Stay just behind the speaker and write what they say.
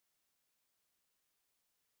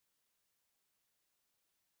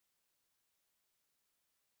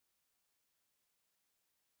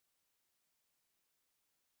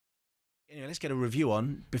Anyway, let's get a review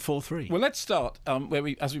on before 3. Well, let's start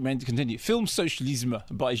as we meant to continue. Film Socialisme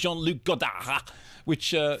by Jean Luc Godard,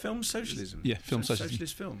 which Film Socialism. Yeah, film socialism.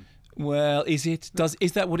 Socialist film. Well, is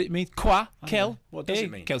that what it means? Quoi? Quel? What does it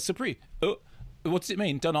mean? Quel surprise? Oh, what does it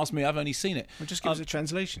mean? Don't ask me. I've only seen it. Well, just give us a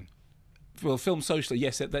translation. Well, film socialist.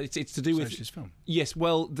 Yes, it's to do with Socialist film. Yes,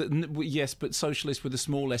 well, yes, but socialist with a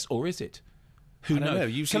small s, or is it? Who knows? Know.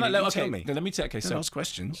 You tell me. Let me tell. Okay, so ask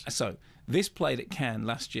questions. So this played at Cannes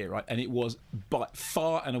last year, right? And it was by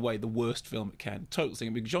far and away the worst film at Cannes. Total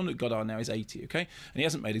thing. Because Jean Luc Godard now is 80, okay, and he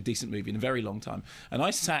hasn't made a decent movie in a very long time. And I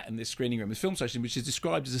sat in this screening room with Film Socialism, which is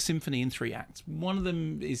described as a symphony in 3 acts. One of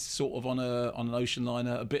them is sort of on an ocean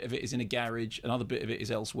liner. A bit of it is in a garage. Another bit of it is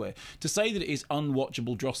elsewhere. To say that it is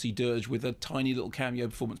unwatchable drossy dirge with a tiny little cameo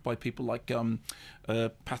performance by people like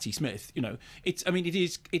Patti Smith, you know, it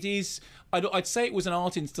is. I'd say it was an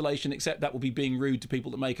art installation, except that would be being rude to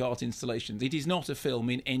people that make art installations. It is not a film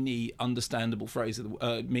in any understandable phrase of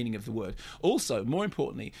the meaning of the word. Also, more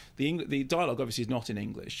importantly, the dialogue obviously is not in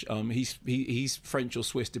English. He's French or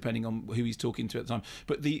Swiss, depending on who he's talking to at the time.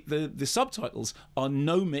 But the subtitles are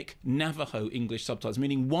Nomic Navajo English subtitles,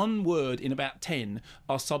 meaning one word in about 10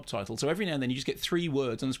 are subtitled. So every now and then you just get 3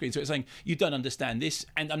 words on the screen. So it's saying, you don't understand this,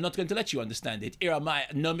 and I'm not going to let you understand it. Here are my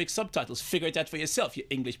Nomic subtitles. Figure it out for yourself, you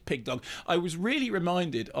English pig dog. I was really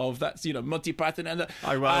reminded of that, Monty Python and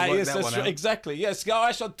exactly. Yes,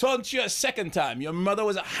 I shall taunt you a second time. Your mother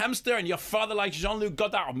was a hamster and your father liked Jean Luc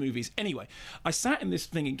Godard movies. Anyway, I sat in this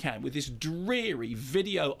thing in Cannes with this dreary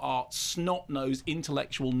video art, snot-nosed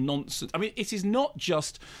intellectual nonsense. I mean, it is not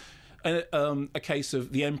just a case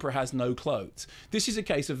of the emperor has no clothes. This is a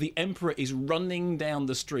case of the emperor is running down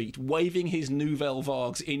the street, waving his nouvelle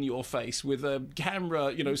vagues in your face with a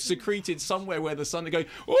camera, secreted somewhere where the sun is going,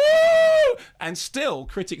 ooh! And still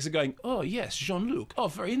critics are going, oh yes, Jean-Luc, oh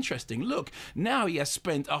very interesting. Look, now he has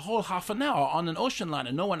spent a whole half an hour on an ocean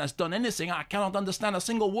liner. No one has done anything. I cannot understand a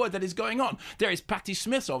single word that is going on. There is Patti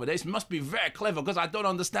Smith over there. This must be very clever because I don't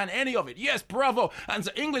understand any of it. Yes, bravo. And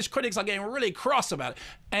the English critics are getting really cross about it.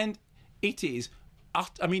 And it is,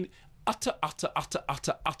 utter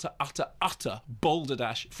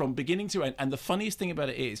balderdash from beginning to end. And the funniest thing about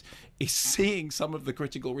it is seeing some of the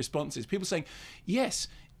critical responses. People saying, yes,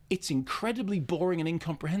 it's incredibly boring and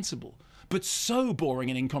incomprehensible, but so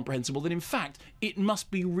boring and incomprehensible that, in fact, it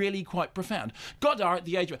must be really quite profound. Godard, at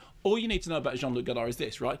the age of... All you need to know about Jean-Luc Godard is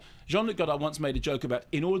this, right? Jean-Luc Godard once made a joke about,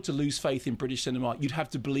 in order to lose faith in British cinema, you'd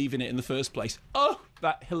have to believe in it in the first place. Oh,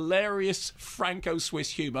 that hilarious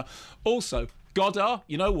Franco-Swiss humour. Also, Godard,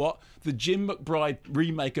 you know what? The Jim McBride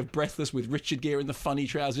remake of Breathless with Richard Gere in the funny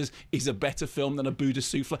trousers is a better film than A Bout de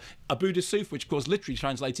Souffle. A Bout de Souffle, which of course literally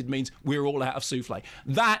translated means we're all out of souffle.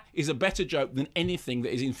 That is a better joke than anything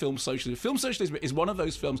that is in Film Socialism. Film Socialism is one of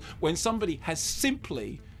those films when somebody has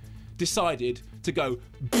simply decided to go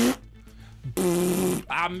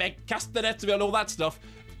make castanets and all that stuff,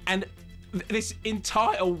 and this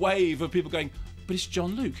entire wave of people going, but it's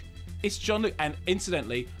Jean Luc. It's Jean Luc. And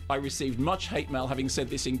incidentally, I received much hate mail having said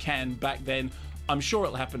this in Cannes back then. I'm sure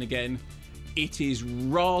it'll happen again. It is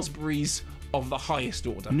raspberries of the highest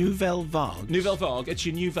order. Nouvelle vague. Nouvelle vague. It's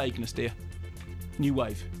your new vagueness, dear. New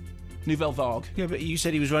wave. Nouvelle vague. Yeah, but you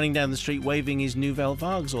said he was running down the street waving his nouvelle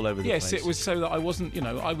vagues all over the place. Yes, it was so that I wasn't,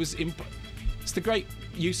 I was... It's the great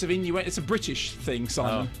use of innuendo. It's a British thing,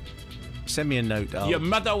 Simon. Oh. Send me a note, Your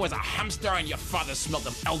mother was a hamster and your father smelled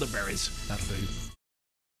of elderberries. That'll do.